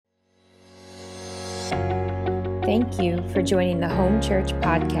Thank you for joining the Home Church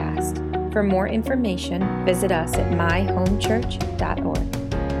podcast. For more information, visit us at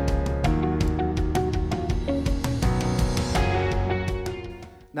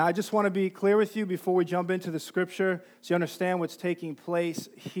myhomechurch.org. Now, I just want to be clear with you before we jump into the scripture so you understand what's taking place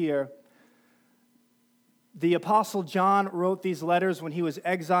here. The Apostle John wrote these letters when he was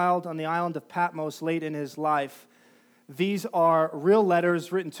exiled on the island of Patmos late in his life. These are real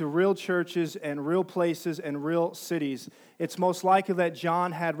letters written to real churches and real places and real cities. It's most likely that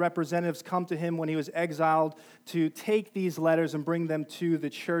John had representatives come to him when he was exiled to take these letters and bring them to the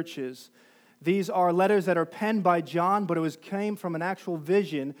churches. These are letters that are penned by John, but came from an actual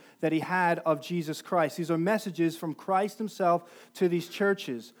vision that he had of Jesus Christ. These are messages from Christ himself to these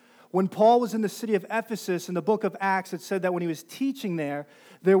churches. When Paul was in the city of Ephesus, in the book of Acts, it said that when he was teaching there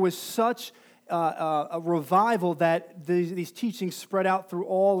was such a revival that these teachings spread out through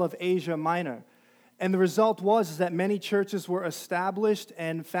all of Asia Minor. And the result was that many churches were established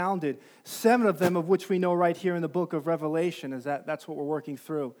and founded, 7 of them of which we know right here in the book of Revelation, that's what we're working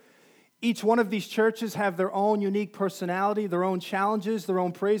through. Each one of these churches have their own unique personality, their own challenges, their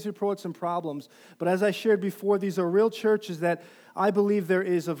own praise reports and problems. But as I shared before, these are real churches that I believe there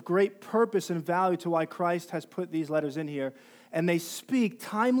is of great purpose and value to why Christ has put these letters in here. And they speak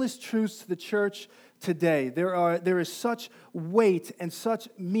timeless truths to the church today. There is such weight and such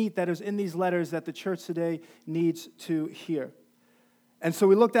meat that is in these letters that the church today needs to hear. And so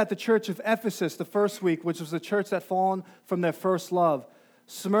we looked at the church of Ephesus the first week, which was the church that fallen from their first love.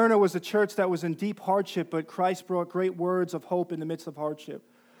 Smyrna was a church that was in deep hardship, but Christ brought great words of hope in the midst of hardship.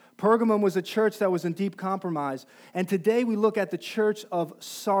 Pergamum was a church that was in deep compromise. And today we look at the church of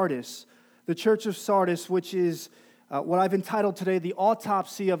Sardis. The church of Sardis, which is what I've entitled today, The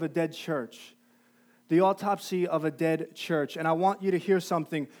Autopsy of a Dead Church. The Autopsy of a Dead Church. And I want you to hear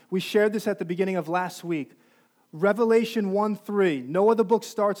something. We shared this at the beginning of last week. Revelation 1:3. No other book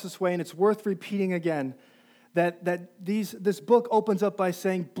starts this way, and it's worth repeating again. This book opens up by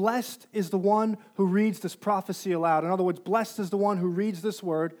saying, blessed is the one who reads this prophecy aloud. In other words, blessed is the one who reads this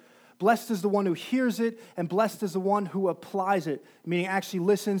word, blessed is the one who hears it, and blessed is the one who applies it, meaning actually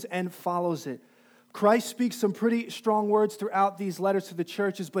listens and follows it. Christ speaks some pretty strong words throughout these letters to the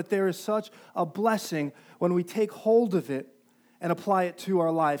churches, but there is such a blessing when we take hold of it and apply it to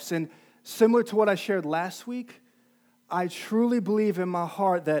our lives. And similar to what I shared last week, I truly believe in my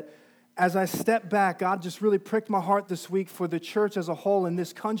heart that as I step back, God just really pricked my heart this week for the church as a whole in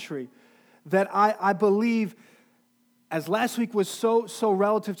this country, that I believe, as last week was so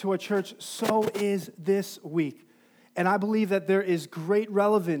relative to our church, so is this week. And I believe that there is great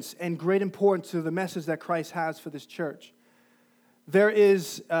relevance and great importance to the message that Christ has for this church. There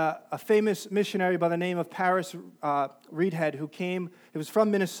is a famous missionary by the name of Paris Reidhead who came. He was from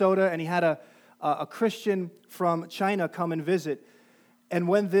Minnesota, and he had a Christian from China come and visit. And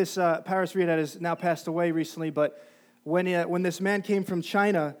when this Paris Reidhead has now passed away recently, but when this man came from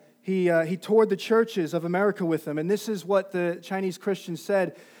China, he toured the churches of America with them. And this is what the Chinese Christian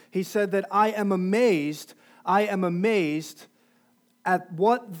said. He said that I am amazed at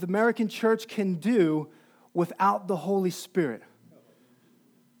what the American church can do without the Holy Spirit.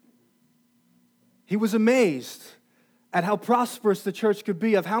 He was amazed at how prosperous the church could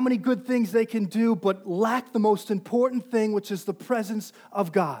be, of how many good things they can do, but lack the most important thing, which is the presence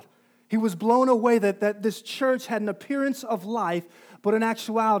of God. He was blown away that this church had an appearance of life, but in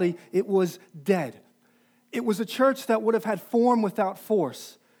actuality, it was dead. It was a church that would have had form without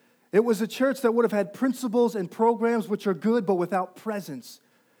force. It was a church that would have had principles and programs which are good, but without presence.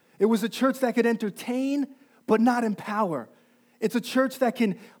 It was a church that could entertain, but not empower. It's a church that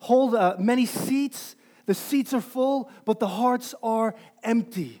can hold many seats. The seats are full, but the hearts are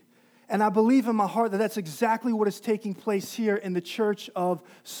empty. And I believe in my heart that that's exactly what is taking place here in the church of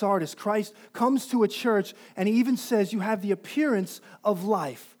Sardis. Christ comes to a church, and he even says you have the appearance of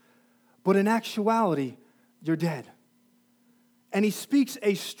life, but in actuality, you're dead. And he speaks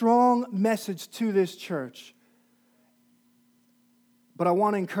a strong message to this church. But I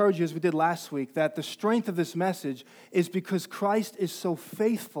want to encourage you, as we did last week, that the strength of this message is because Christ is so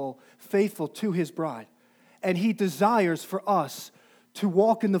faithful to his bride. And he desires for us to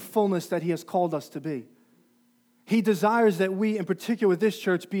walk in the fullness that he has called us to be. He desires that we, in particular with this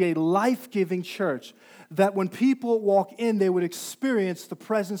church, be a life-giving church, that when people walk in, they would experience the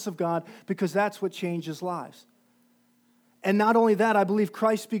presence of God, because that's what changes lives. And not only that, I believe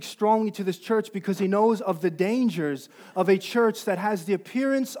Christ speaks strongly to this church because he knows of the dangers of a church that has the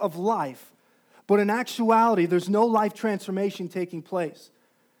appearance of life, but in actuality, there's no life transformation taking place.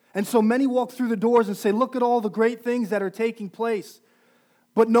 And so many walk through the doors and say, look at all the great things that are taking place,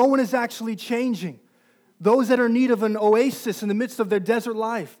 but no one is actually changing. those that are in need of an oasis in the midst of their desert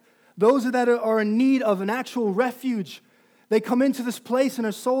life, those that are in need of an actual refuge. They come into this place and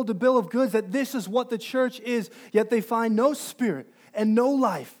are sold a bill of goods that this is what the church is, yet they find no spirit and no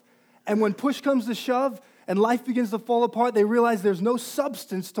life. And when push comes to shove and life begins to fall apart, they realize there's no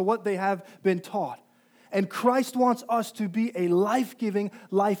substance to what they have been taught. And Christ wants us to be a life-giving,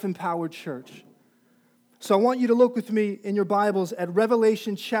 life-empowered church. So I want you to look with me in your Bibles at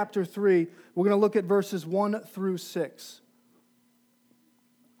Revelation chapter 3. We're going to look at verses 1 through 6.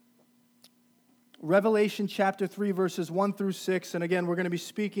 Revelation chapter 3, verses 1 through 6. And again, we're going to be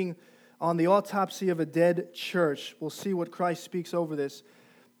speaking on the autopsy of a dead church. We'll see what Christ speaks over this.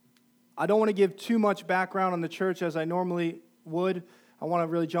 I don't want to give too much background on the church as I normally would. I want to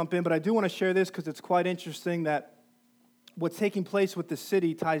really jump in, but I do want to share this because it's quite interesting that what's taking place with the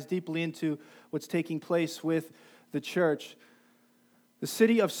city ties deeply into what's taking place with the church. The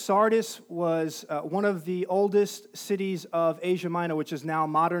city of Sardis was one of the oldest cities of Asia Minor, which is now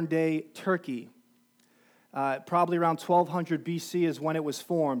modern-day Turkey. Probably around 1200 BC is when it was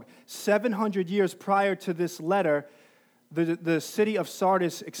formed. 700 years prior to this letter, the city of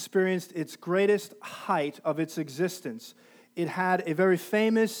Sardis experienced its greatest height of its existence. It had a very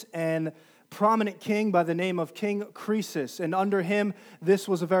famous and prominent king by the name of King Croesus, and under him, this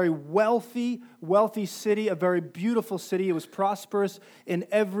was a very wealthy city, a very beautiful city. It was prosperous in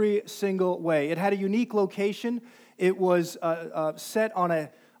every single way. It had a unique location. It was set on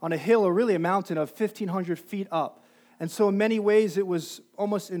a hill, or really a mountain of 1,500 feet up. And so in many ways, it was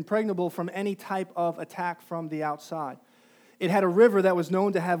almost impregnable from any type of attack from the outside. It had a river that was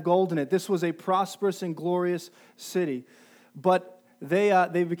known to have gold in it. This was a prosperous and glorious city. But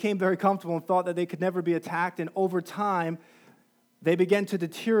they became very comfortable and thought that they could never be attacked. And over time, they began to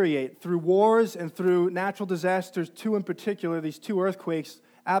deteriorate through wars and through natural disasters. Two in particular, these two earthquakes,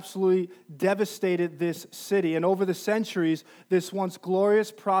 absolutely devastated this city. And over the centuries, this once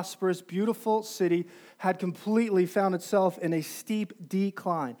glorious, prosperous, beautiful city had completely found itself in a steep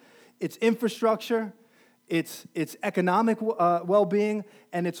decline. Its infrastructure, its economic well-being,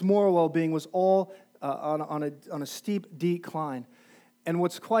 and its moral well-being was all on a steep decline. And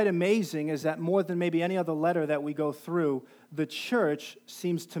what's quite amazing is that more than maybe any other letter that we go through, the church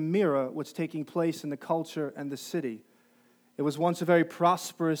seems to mirror what's taking place in the culture and the city. It was once a very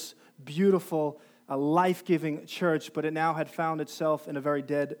prosperous, beautiful, life-giving church, but it now had found itself in a very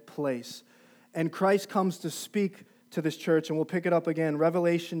dead place. And Christ comes to speak to this church, and we'll pick it up again,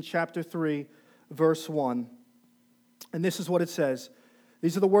 Revelation chapter 3, verse 1. And this is what it says.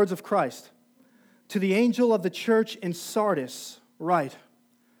 These are the words of Christ. To the angel of the church in Sardis, write,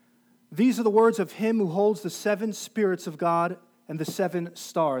 these are the words of him who holds the 7 spirits of God and the 7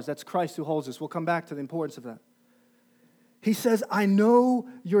 stars. That's Christ who holds this. We'll come back to the importance of that. He says, I know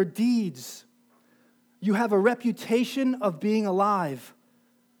your deeds. You have a reputation of being alive,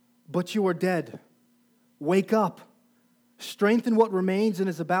 but you are dead. Wake up, strengthen what remains and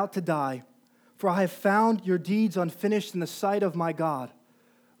is about to die, for I have found your deeds unfinished in the sight of my God.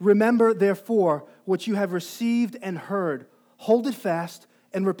 Remember, therefore, what you have received and heard. Hold it fast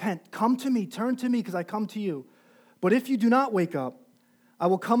and repent. Come to me, turn to me, because I come to you. But if you do not wake up, I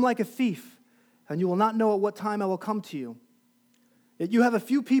will come like a thief, and you will not know at what time I will come to you. Yet you have a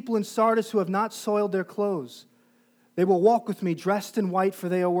few people in Sardis who have not soiled their clothes. They will walk with me dressed in white, for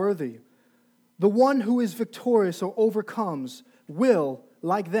they are worthy. The one who is victorious or overcomes will,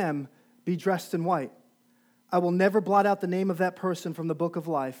 like them, be dressed in white. I will never blot out the name of that person from the book of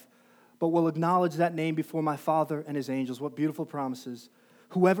life, but will acknowledge that name before my Father and his angels. What beautiful promises.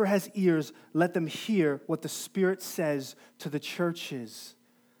 Whoever has ears, let them hear what the Spirit says to the churches.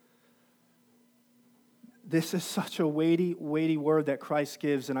 This is such a weighty word that Christ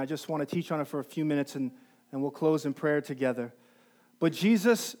gives, and I just want to teach on it for a few minutes, and we'll close in prayer together. But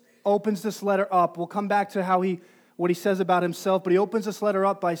Jesus opens this letter up. We'll come back to what he says about himself, but he opens this letter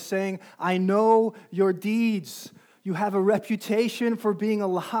up by saying, I know your deeds. You have a reputation for being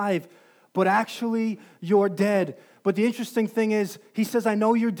alive, but actually you're dead. But the interesting thing is, he says, I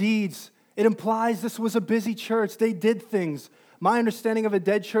know your deeds. It implies this was a busy church. They did things. My understanding of a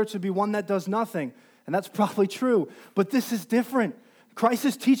dead church would be one that does nothing, and that's probably true. But this is different. Christ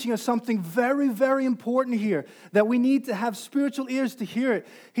is teaching us something very, very important here, that we need to have spiritual ears to hear it.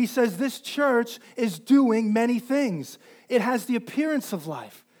 He says this church is doing many things. It has the appearance of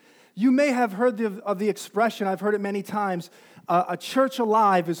life. You may have heard of the expression, I've heard it many times, a church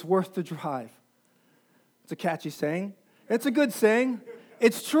alive is worth the drive. It's a catchy saying. It's a good saying.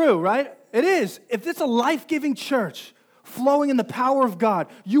 It's true, right? It is. If it's a life-giving church flowing in the power of God,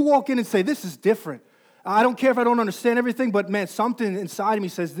 you walk in and say, this is different. I don't care if I don't understand everything, but man, something inside of me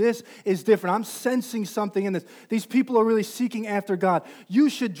says this is different. I'm sensing something in this. These people are really seeking after God. You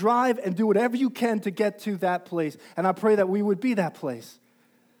should drive and do whatever you can to get to that place. And I pray that we would be that place.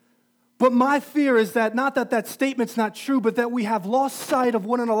 But my fear is that not that statement's not true, but that we have lost sight of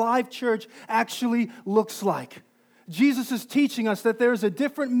what an alive church actually looks like. Jesus is teaching us that there's a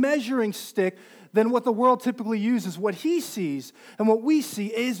different measuring stick than what the world typically uses. What he sees and what we see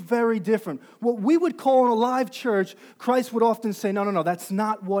is very different. What we would call an alive church, Christ would often say, no, that's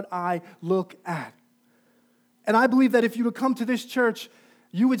not what I look at. And I believe that if you would come to this church,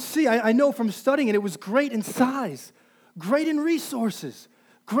 you would see, I know from studying it, it was great in size, great in resources,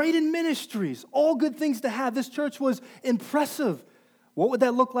 great in ministries, all good things to have. This church was impressive. What would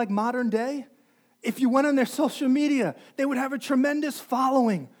that look like modern day? If you went on their social media, they would have a tremendous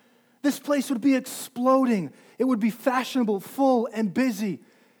following. This place would be exploding. It would be fashionable, full, and busy.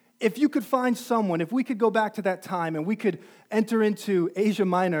 If you could find someone, if we could go back to that time and we could enter into Asia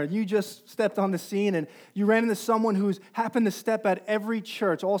Minor, and you just stepped on the scene and you ran into someone who's happened to step at every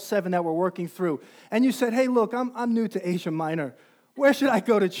church, all 7 that we're working through, and you said, hey, look, I'm new to Asia Minor. Where should I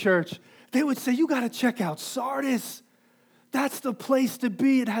go to church? They would say, you got to check out Sardis. That's the place to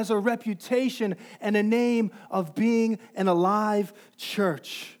be. It has a reputation and a name of being an alive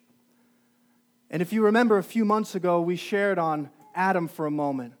church. And if you remember a few months ago, we shared on Adam for a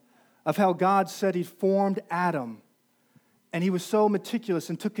moment, of how God said he formed Adam. And he was so meticulous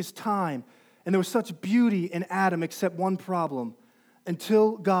and took his time. And there was such beauty in Adam, except one problem.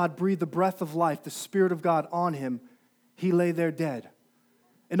 Until God breathed the breath of life, the Spirit of God on him, he lay there dead.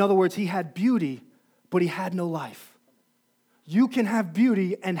 In other words, he had beauty, but he had no life. You can have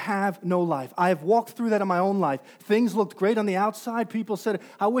beauty and have no life. I have walked through that in my own life. Things looked great on the outside. People said,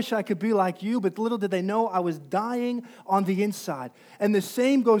 I wish I could be like you, but little did they know I was dying on the inside. And the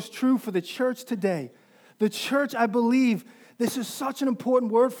same goes true for the church today. The church, I believe, this is such an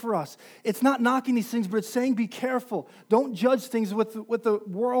important word for us. It's not knocking these things, but it's saying be careful. Don't judge things with the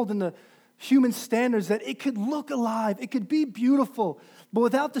world and the human standards, that it could look alive, it could be beautiful, but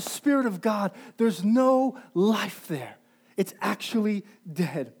without the Spirit of God, there's no life there. It's actually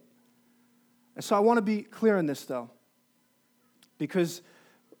dead. And so I want to be clear in this, though, because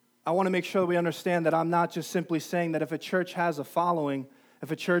I want to make sure that we understand that I'm not just simply saying that if a church has a following, if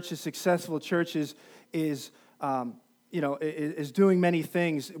a church is successful, a church is doing many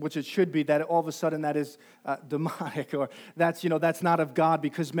things, which it should be, that all of a sudden that is demonic, or that's not of God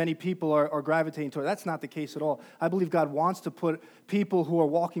because many people are gravitating toward it. That's not the case at all. I believe God wants to put people who are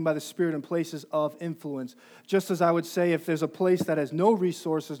walking by the Spirit in places of influence. Just as I would say, if there's a place that has no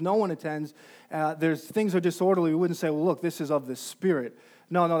resources, no one attends, things are disorderly, we wouldn't say, well, look, this is of the Spirit.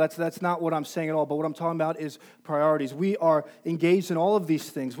 No, that's not what I'm saying at all. But what I'm talking about is priorities. We are engaged in all of these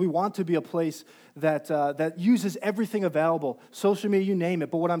things. We want to be a place that uses everything available, social media, you name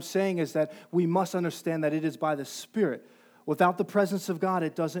it. But what I'm saying is that we must understand that it is by the Spirit. Without the presence of God,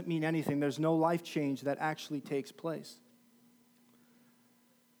 it doesn't mean anything. There's no life change that actually takes place.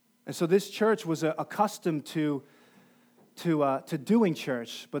 And so this church was accustomed to doing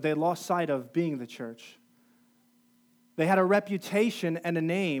church, but they lost sight of being the church. They had a reputation and a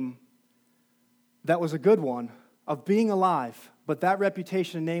name that was a good one of being alive, but that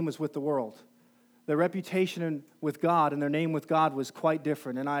reputation and name was with the world. Their reputation with God and their name with God was quite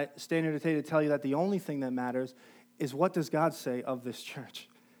different. And I stand here today to tell you that the only thing that matters is what does God say of this church.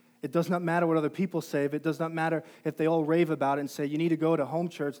 It does not matter what other people say. It does not matter if they all rave about it and say, you need to go to home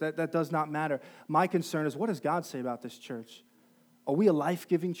church. That does not matter. My concern is, what does God say about this church? Are we a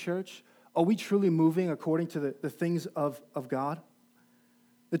life-giving church? Are we truly moving according to the things of God?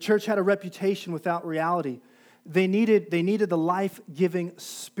 The church had a reputation without reality. They needed the life-giving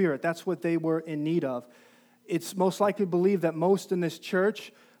Spirit. That's what they were in need of. It's most likely believed that most in this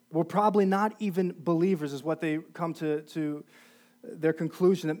church were probably not even believers, is what they come to their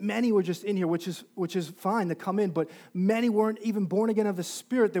conclusion, that many were just in here, which is fine to come in, but many weren't even born again of the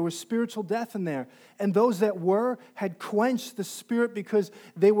Spirit. There was spiritual death in there. And those that were had quenched the Spirit because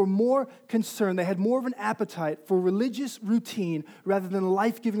they were more concerned, they had more of an appetite for religious routine rather than a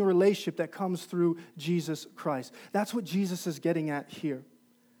life-giving relationship that comes through Jesus Christ. That's what Jesus is getting at here.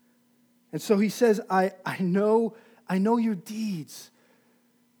 And so he says, I know your deeds.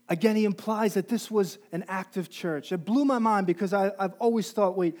 Again, he implies that this was an active church. It blew my mind because I've always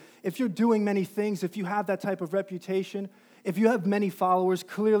thought, wait, if you're doing many things, if you have that type of reputation, if you have many followers,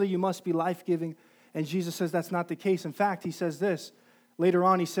 clearly you must be life-giving. And Jesus says that's not the case. In fact, he says this. Later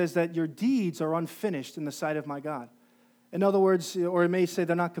on, he says that your deeds are unfinished in the sight of my God. In other words, or it may say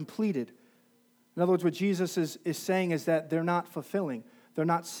they're not completed. In other words, what Jesus is saying is that they're not fulfilling. They're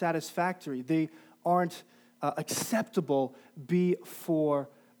not satisfactory. They aren't acceptable before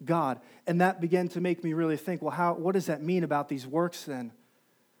God. And that began to make me really think, well, what does that mean about these works then?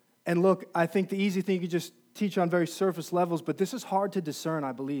 And look, I think the easy thing you could just teach on very surface levels, but this is hard to discern,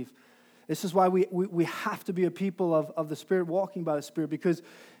 I believe. This is why we have to be a people of the Spirit, walking by the Spirit, because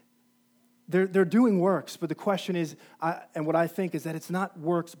they're doing works. But the question is, and what I think is that it's not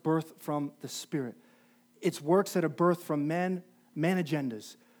works birthed from the Spirit. It's works that are birthed from man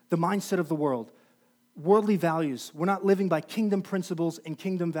agendas, the mindset of the world, worldly values. We're not living by kingdom principles and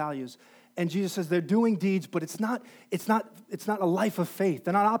kingdom values. And Jesus says they're doing deeds, but it's not a life of faith.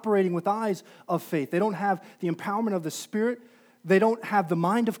 They're not operating with eyes of faith. They don't have the empowerment of the Spirit. They don't have the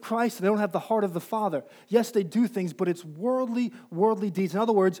mind of Christ. They don't have the heart of the Father. Yes, they do things, but it's worldly deeds. In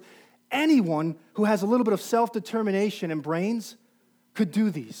other words, anyone who has a little bit of self-determination and brains could do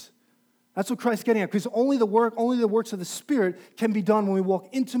these. That's what Christ's getting at, because only the works of the Spirit can be done when we walk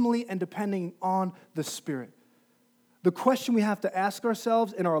intimately and depending on the Spirit. The question we have to ask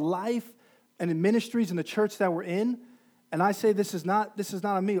ourselves in our life and in ministries in the church that we're in, and I say this is not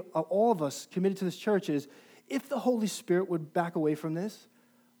on me, all of us committed to this church, is if the Holy Spirit would back away from this,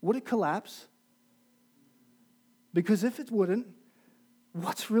 would it collapse? Because if it wouldn't,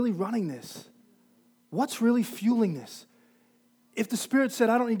 what's really running this? What's really fueling this? If the Spirit said,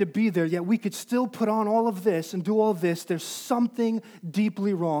 I don't need to be there, yet we could still put on all of this and do all of this, there's something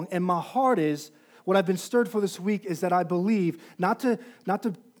deeply wrong. And my heart is, what I've been stirred for this week is that I believe, not to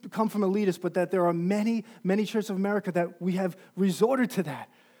come from elitists, but that there are many churches of America that we have resorted to that.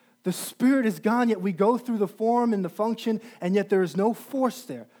 The Spirit is gone, yet we go through the form and the function, and yet there is no force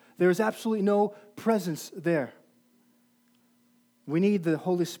there. There is absolutely no presence there. We need the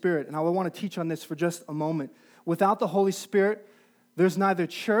Holy Spirit, and I want to teach on this for just a moment. Without the Holy Spirit, there's neither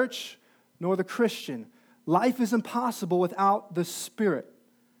church nor the Christian. Life is impossible without the Spirit.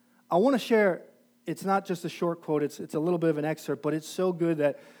 I want to share, it's not just a short quote, it's a little bit of an excerpt, but it's so good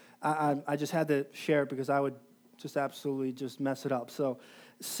that I just had to share it because I would just absolutely just mess it up. So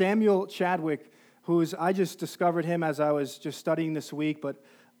Samuel Chadwick, I just discovered him as I was just studying this week, but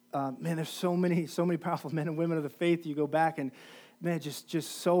man, there's so many powerful men and women of the faith. You go back and man,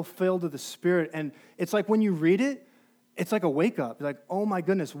 just so filled with the Spirit. And it's like when you read it, it's like a wake up. You're like, oh my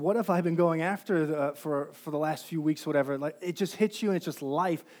goodness, what have I been going after for the last few weeks, whatever? Like it just hits you, and it's just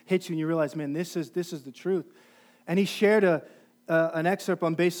life hits you, and you realize, man, this is the truth. And he shared an excerpt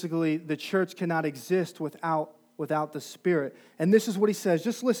on basically the church cannot exist without the Spirit. And this is what he says.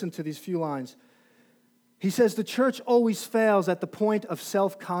 Just listen to these few lines. He says, the church always fails at the point of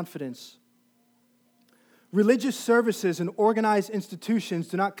self-confidence. Religious services and organized institutions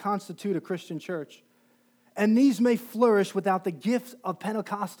do not constitute a Christian church. And these may flourish without the gift of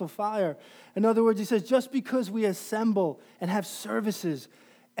Pentecostal fire. In other words, he says, just because we assemble and have services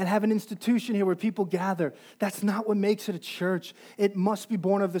and have an institution here where people gather, that's not what makes it a church. It must be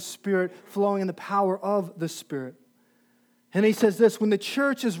born of the Spirit, flowing in the power of the Spirit. And he says this, when the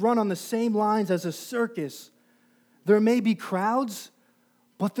church is run on the same lines as a circus, there may be crowds,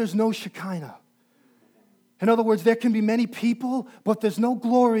 but there's no Shekinah. In other words, there can be many people, but there's no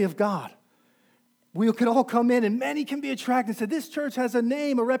glory of God. We could all come in and many can be attracted and say, this church has a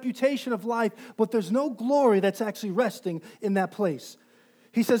name, a reputation of life, but there's no glory that's actually resting in that place.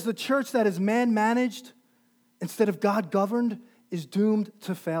 He says the church that is man-managed instead of God-governed is doomed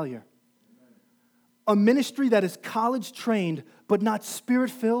to failure. A ministry that is college-trained but not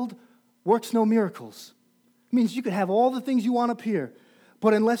Spirit-filled works no miracles. It means you could have all the things you want up here,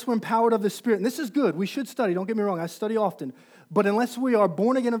 but unless we're empowered of the Spirit, and this is good, we should study, don't get me wrong, I study often, but unless we are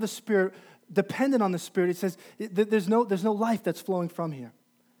born again of the Spirit, dependent on the Spirit, it says there's no life that's flowing from here.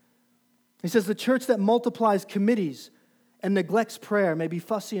 He says the church that multiplies committees and neglects prayer may be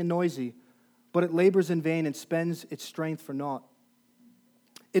fussy and noisy, but it labors in vain and spends its strength for naught.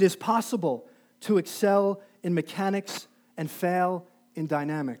 It is possible to excel in mechanics and fail in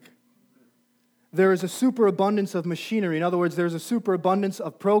dynamic. There is a superabundance of machinery. In other words, there's a superabundance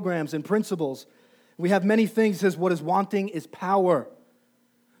of programs and principles. We have many things. It says what is wanting is power.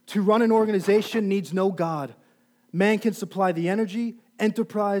 To run an organization needs no God. Man can supply the energy,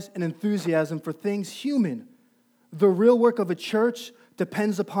 enterprise, and enthusiasm for things human. The real work of a church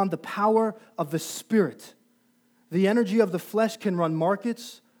depends upon the power of the Spirit. The energy of the flesh can run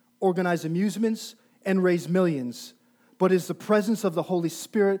markets, organize amusements, and raise millions. But it's the presence of the Holy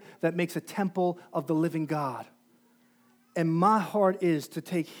Spirit that makes a temple of the living God. And my heart is to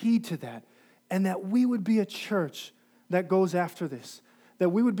take heed to that, and that we would be a church that goes after this. That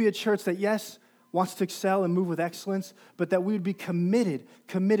we would be a church that, yes, wants to excel and move with excellence, but that we would be committed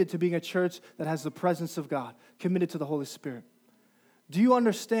to being a church that has the presence of God, committed to the Holy Spirit. Do you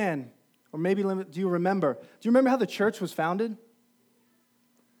understand Or maybe, do you remember? Do you remember how the church was founded?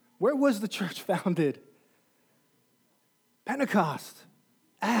 Where was the church founded? Pentecost,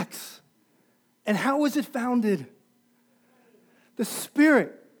 Acts. And how was it founded? The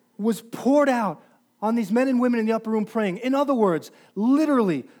Spirit was poured out on these men and women in the upper room praying. In other words,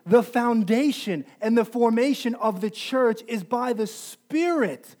 literally, the foundation and the formation of the church is by the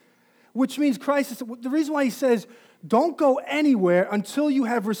Spirit, which means Christ is, the reason why he says, don't go anywhere until you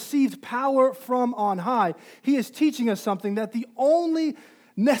have received power from on high. He is teaching us something, that the only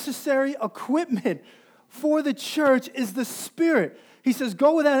necessary equipment for the church is the Spirit. He says,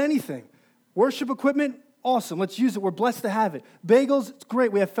 go without anything. Worship equipment, awesome. Let's use it. We're blessed to have it. Bagels, it's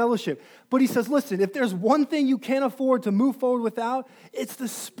great. We have fellowship. But he says, listen, if there's one thing you can't afford to move forward without, it's the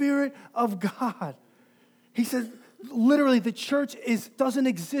Spirit of God. He says, literally, the church doesn't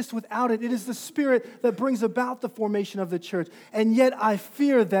exist without it. It is the Spirit that brings about the formation of the church. And yet I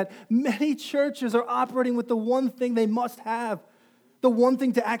fear that many churches are operating with the one thing they must have, the one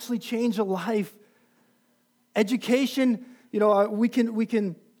thing to actually change a life. Education, we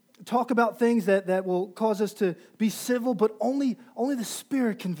can talk about things that will cause us to be civil, but only the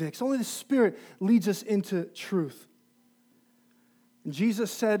Spirit convicts. Only the Spirit leads us into truth. And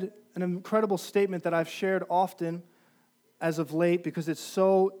Jesus said an incredible statement that I've shared often as of late because it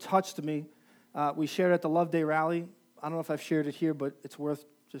so touched me. We shared it at the Love Day rally. I don't know if I've shared it here, but it's worth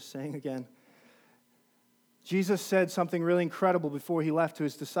just saying again. Jesus said something really incredible before he left to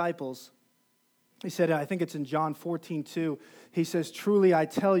his disciples. He said, I think it's in John 14:2. He says, truly I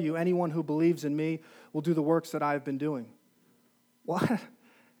tell you, anyone who believes in me will do the works that I have been doing. What?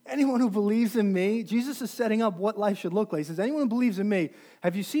 Anyone who believes in me? Jesus is setting up what life should look like. He says, anyone who believes in me,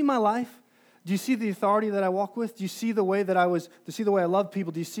 have you seen my life? Do you see the authority that I walk with? Do you see the way that do you see the way I love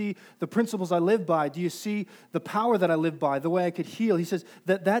people? Do you see the principles I live by? Do you see the power that I live by, the way I could heal? He says,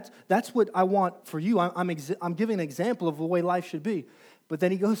 that's what I want for you. I'm giving an example of the way life should be. But then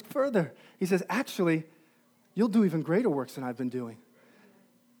he goes further. He says, actually, you'll do even greater works than I've been doing.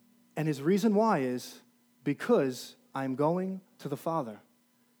 And his reason why is because I'm going to the Father.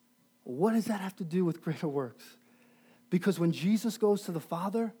 What does that have to do with greater works? Because when Jesus goes to the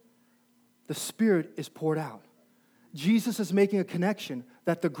Father, the Spirit is poured out. Jesus is making a connection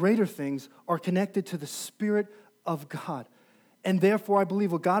that the greater things are connected to the Spirit of God. And therefore, I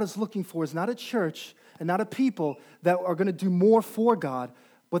believe what God is looking for is not a church and not a people that are going to do more for God,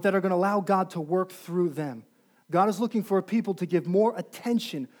 but that are going to allow God to work through them. God is looking for a people to give more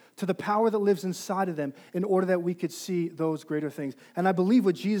attention to the power that lives inside of them in order that we could see those greater things. And I believe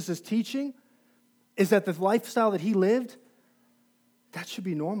what Jesus is teaching is that the lifestyle that he lived, that should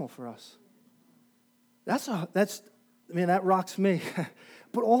be normal for us. That rocks me.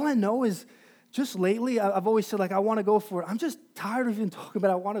 But all I know is just lately, I've always said, I want to go for it. I'm just tired of even talking about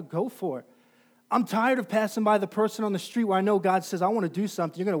it. I want to go for it. I'm tired of passing by the person on the street where I know God says, I want to do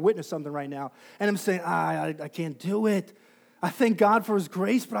something. You're going to witness something right now. And I'm saying, I can't do it. I thank God for his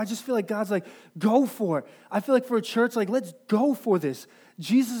grace, but I just feel like God's like, go for it. I feel like for a church, let's go for this.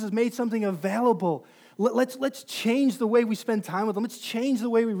 Jesus has made something available. Let's change the way we spend time with him. Let's change the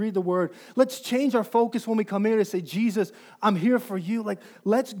way we read the word. Let's change our focus when we come here to say, Jesus, I'm here for you.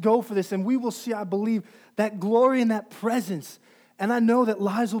 Let's go for this. And we will see, I believe, that glory and that presence. And I know that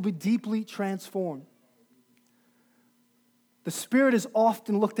lives will be deeply transformed. The Spirit is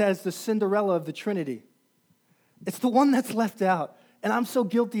often looked at as the Cinderella of the Trinity. It's the one that's left out. And I'm so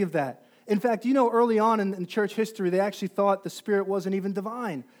guilty of that. In fact, early on in church history, they actually thought the Spirit wasn't even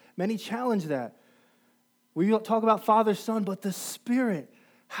divine. Many challenged that. We talk about Father, Son, but the Spirit,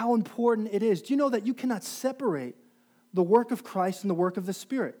 how important it is. Do you know that you cannot separate the work of Christ and the work of the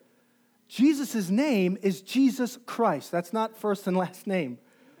Spirit? Jesus' name is Jesus Christ. That's not first and last name.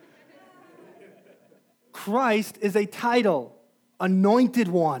 Christ is a title, anointed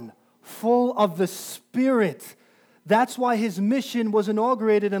one, full of the Spirit. That's why his mission was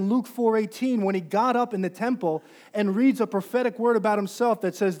inaugurated in Luke 4:18 when he got up in the temple and reads a prophetic word about himself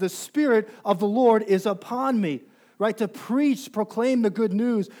that says, the Spirit of the Lord is upon me, right? To preach, proclaim the good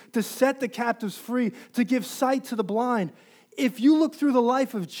news, to set the captives free, to give sight to the blind. If you look through the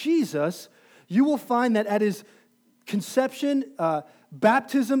life of Jesus, you will find that at his conception,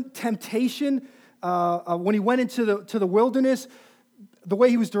 baptism, temptation, when he went into the wilderness, the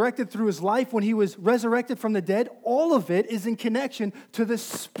way he was directed through his life, when he was resurrected from the dead, all of it is in connection to the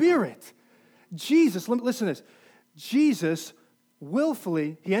Spirit. Jesus, listen to this. Jesus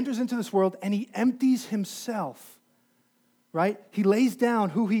willfully, he enters into this world and he empties himself, right? He lays down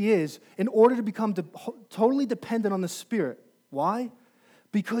who he is in order to become totally dependent on the Spirit. Why?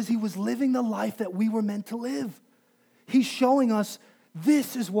 Because he was living the life that we were meant to live. He's showing us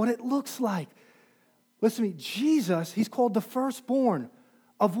This is what it looks like. Listen to me, Jesus, he's called the firstborn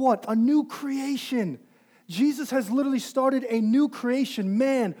of what? A new creation. Jesus has literally started a new creation,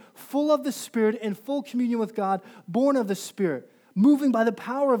 man, full of the Spirit, in full communion with God, born of the Spirit, moving by the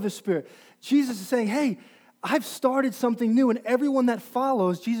power of the Spirit. Jesus is saying, hey, I've started something new, and everyone that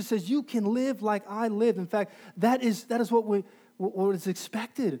follows, Jesus says, you can live like I live. In fact, that is what is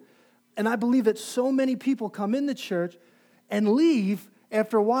expected. And I believe that so many people come in the church and leave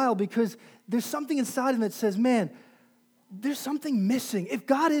after a while because there's something inside them that says, man, there's something missing. If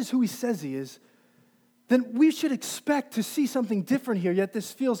God is who he says he is, then we should expect to see something different here, yet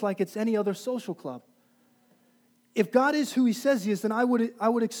this feels like it's any other social club. If God is who he says he is, then I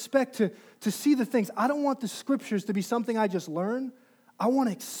would expect to see the things. I don't want the scriptures to be something I just learn. I want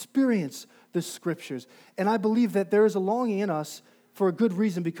to experience the scriptures. And I believe that there is a longing in us for a good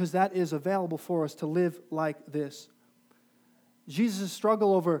reason, because that is available for us to live like this. Jesus'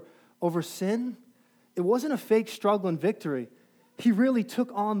 struggle over sin, it wasn't a fake struggle and victory. He really took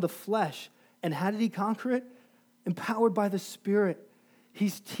on the flesh. And how did he conquer it? Empowered by the Spirit.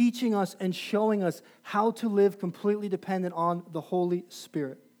 He's teaching us and showing us how to live completely dependent on the Holy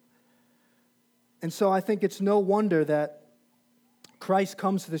Spirit. And so I think it's no wonder that Christ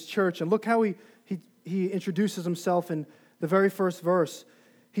comes to this church. And look how he introduces himself in the very first verse.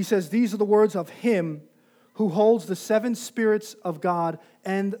 He says, these are the words of him who holds the 7 spirits of God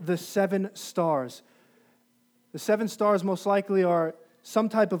and the 7 stars. The 7 stars most likely are some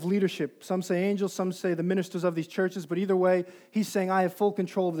type of leadership. Some say angels, some say the ministers of these churches, but either way, he's saying, I have full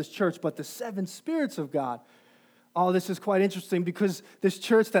control of this church. But the 7 spirits of God, oh, this is quite interesting, because this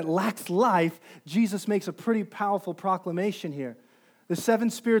church that lacks life, Jesus makes a pretty powerful proclamation here. The 7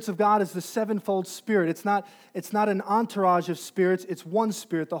 spirits of God is the sevenfold Spirit. It's not an entourage of spirits. It's one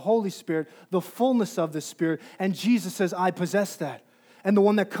Spirit, the Holy Spirit, the fullness of the Spirit. And Jesus says, I possess that. And the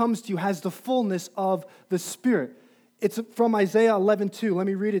one that comes to you has the fullness of the Spirit. It's from Isaiah 11:2. Let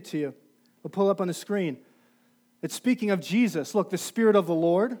me read it to you. We'll pull it up on the screen. It's speaking of Jesus. Look, the Spirit of the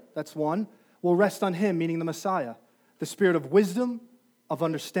Lord, that's one, will rest on him, meaning the Messiah. The Spirit of wisdom, of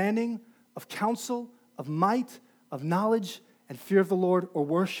understanding, of counsel, of might, of knowledge, and fear of the Lord, or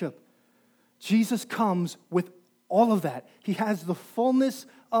worship. Jesus comes with all of that. He has the fullness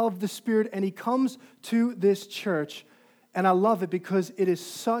of the Spirit, and he comes to this church. And I love it because it is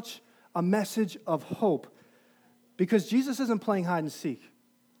such a message of hope. Because Jesus isn't playing hide and seek.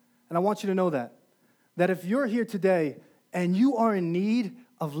 And I want you to know that if you're here today and you are in need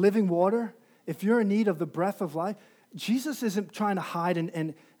of living water, if you're in need of the breath of life, Jesus isn't trying to hide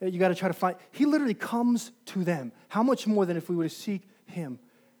and you got to try to find. He literally comes to them. How much more than if we were to seek him?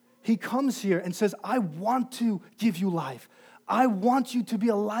 He comes here and says, I want to give you life. I want you to be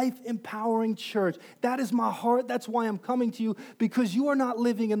a life-empowering church. That is my heart. That's why I'm coming to you, because you are not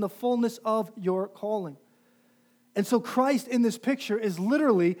living in the fullness of your calling. And so Christ in this picture is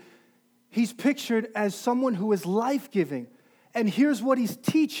literally, he's pictured as someone who is life-giving. And here's what he's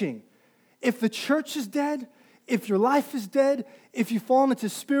teaching. If the church is dead, if your life is dead, if you've fallen into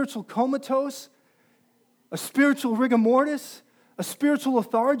spiritual comatose, a spiritual rigor mortis, a spiritual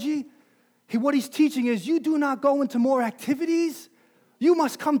lethargy, what he's teaching is you do not go into more activities. You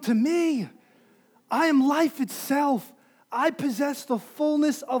must come to me. I am life itself. I possess the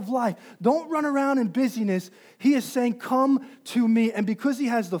fullness of life. Don't run around in busyness. He is saying, come to me. And because he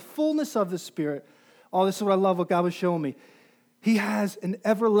has the fullness of the Spirit, oh, this is what I love, what God was showing me. He has an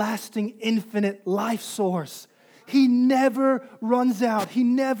everlasting, infinite life source. He never runs out. He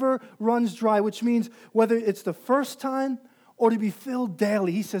never runs dry, which means whether it's the first time or to be filled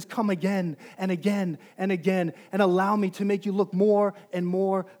daily, he says, come again and again and again, and allow me to make you look more and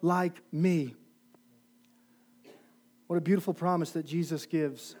more like me. What a beautiful promise that Jesus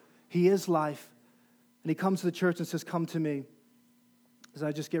gives. He is life, and he comes to the church and says, come to me. As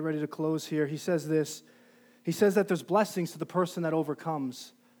I just get ready to close here, he says this. He says that there's blessings to the person that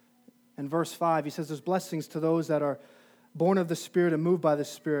overcomes. In verse 5, he says there's blessings to those that are born of the Spirit and moved by the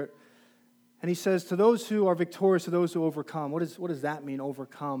Spirit. And he says, to those who are victorious, to those who overcome. What does that mean,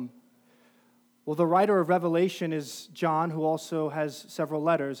 overcome? Well, the writer of Revelation is John, who also has several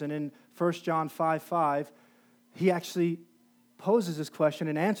letters. And in 1 John 5:5, he actually poses this question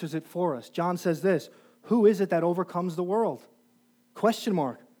and answers it for us. John says this, who is it that overcomes the world? Question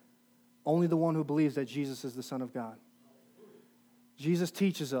mark. Only the one who believes that Jesus is the Son of God. Jesus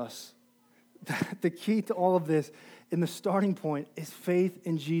teaches us that the key to all of this, in the starting point, is faith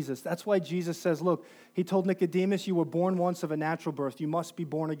in Jesus. That's why Jesus says, look, he told Nicodemus, you were born once of a natural birth. You must be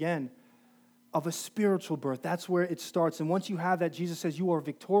born again of a spiritual birth. That's where it starts. And once you have that, Jesus says you are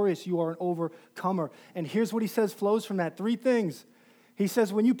victorious. You are an overcomer. And here's what he says flows from that. 3 things. He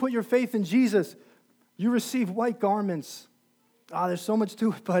says, when you put your faith in Jesus, you receive white garments. There's so much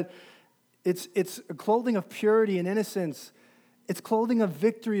to it, but it's a clothing of purity and innocence. It's clothing of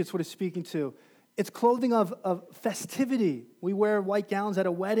victory, it's what it's speaking to. It's clothing of festivity. We wear white gowns at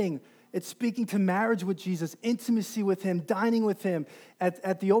a wedding. It's speaking to marriage with Jesus, intimacy with him, dining with him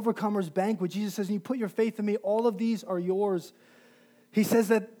at the overcomer's banquet. Jesus says, when you put your faith in me, all of these are yours. He says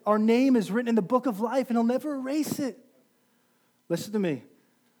that our name is written in the book of life and he'll never erase it. Listen to me.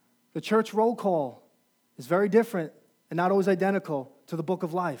 The church roll call is very different and not always identical to the book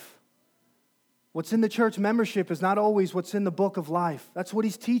of life. What's in the church membership is not always what's in the book of life. That's what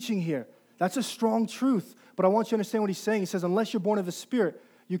he's teaching here. That's a strong truth. But I want you to understand what he's saying. He says, unless you're born of the Spirit,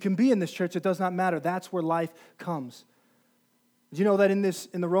 you can be in this church. It does not matter. That's where life comes. Do you know that in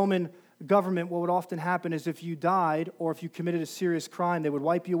the Roman government, what would often happen is if you died or if you committed a serious crime, they would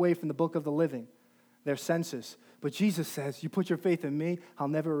wipe you away from the book of the living, their census. But Jesus says, you put your faith in me, I'll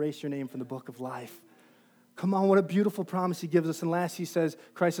never erase your name from the book of life. Come on, what a beautiful promise he gives us. And last he says,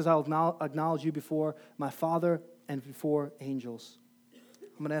 Christ says, I'll acknowledge you before my Father and before angels.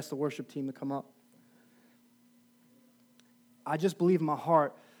 I'm going to ask the worship team to come up. I just believe in my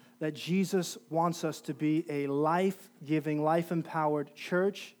heart that Jesus wants us to be a life-giving, life-empowered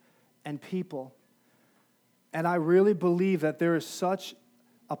church and people. And I really believe that there is such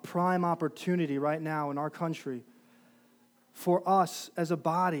a prime opportunity right now in our country for us as a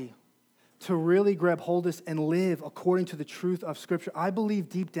body to really grab hold of this and live according to the truth of Scripture. I believe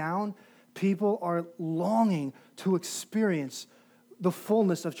deep down, people are longing to experience the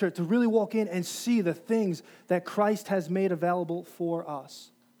fullness of church, to really walk in and see the things that Christ has made available for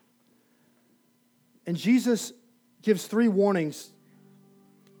us. And Jesus gives 3 warnings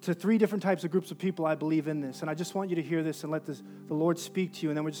to 3 different types of groups of people, I believe, in this. And I just want you to hear this and let the Lord speak to you,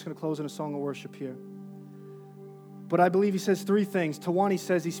 and then we're just going to close in a song of worship here. But I believe he says 3 things. To one, he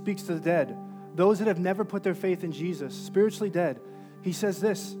says he speaks to the dead, those that have never put their faith in Jesus, spiritually dead. He says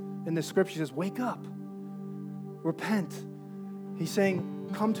this in the scripture. He says, wake up, repent. He's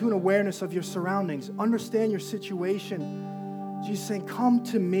saying, come to an awareness of your surroundings. Understand your situation. Jesus is saying, come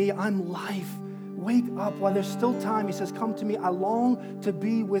to me. I'm life. Wake up while there's still time. He says, come to me. I long to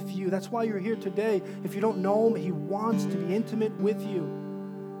be with you. That's why you're here today. If you don't know him, he wants to be intimate with you.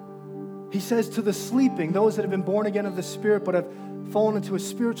 He says to the sleeping, those that have been born again of the Spirit but have fallen into a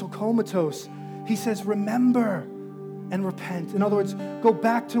spiritual comatose, he says, remember and repent. In other words, go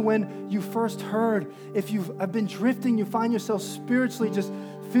back to when you first heard. If you have been drifting, you find yourself spiritually just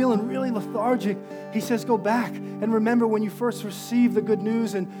feeling really lethargic. He says, go back and remember when you first received the good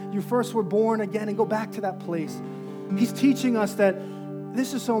news and you first were born again, and go back to that place. He's teaching us that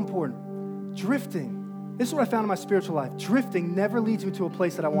this is so important. Drifting. This is what I found in my spiritual life. Drifting never leads me to a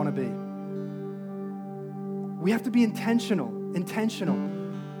place that I want to be. We have to be intentional.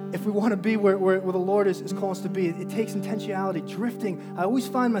 If we want to be where the Lord is calling us to be, it takes intentionality. Drifting, I always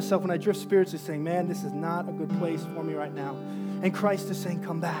find myself when I drift spiritually saying, man, this is not a good place for me right now. And Christ is saying,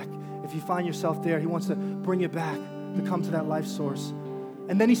 come back. If you find yourself there, he wants to bring you back to come to that life source.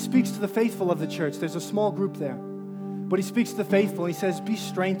 And then he speaks to the faithful of the church. There's a small group there. But he speaks to the faithful, and he says, be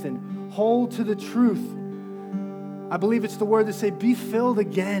strengthened. Hold to the truth. I believe it's the word that say, be filled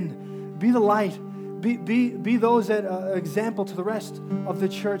again. Be the light. Be those that example to the rest of the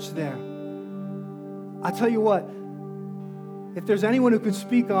church there. I tell you what, if there's anyone who could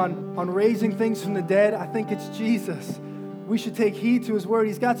speak on raising things from the dead, I think it's Jesus. We should take heed to his word.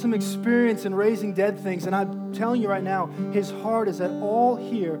 He's got some experience in raising dead things, and I'm telling you right now, his heart is that all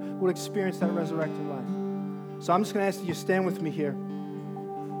here would experience that resurrected life. So I'm just going to ask you to stand with me here.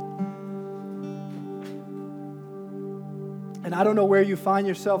 And I don't know where you find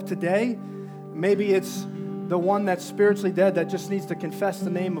yourself today. Maybe it's the one that's spiritually dead that just needs to confess the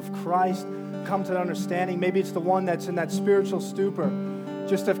name of Christ, come to that understanding. Maybe it's the one that's in that spiritual stupor,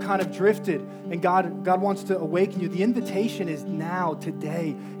 just have kind of drifted, and God wants to awaken you. The invitation is now,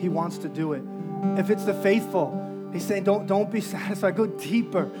 today. He wants to do it. If it's the faithful, he's saying, don't be satisfied. Go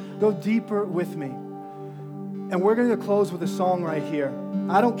deeper with me. And we're going to close with a song right here.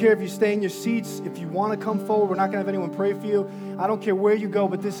 I don't care if you stay in your seats. If you want to come forward, we're not going to have anyone pray for you. I don't care where you go,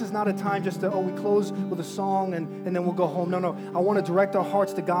 but this is not a time just to, we close with a song and then we'll go home. No. I want to direct our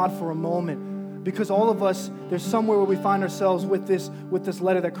hearts to God for a moment, because all of us, there's somewhere where we find ourselves with this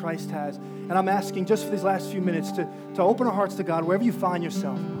letter that Christ has. And I'm asking just for these last few minutes to open our hearts to God wherever you find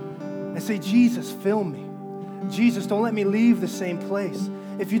yourself and say, Jesus, fill me. Jesus, don't let me leave the same place.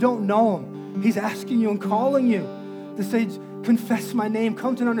 If you don't know him, he's asking you and calling you to say, confess my name.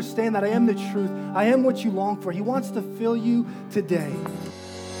 Come to understand that I am the truth. I am what you long for. He wants to fill you today.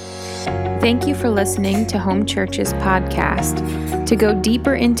 Thank you for listening to Home Church's podcast. To go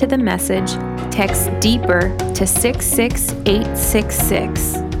deeper into the message, text DEEPER to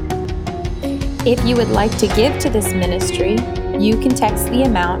 66866. If you would like to give to this ministry, you can text the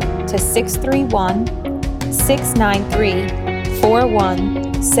amount to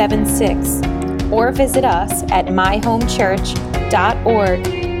 631-693-4176 or visit us at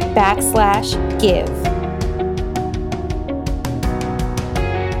myhomechurch.org/give.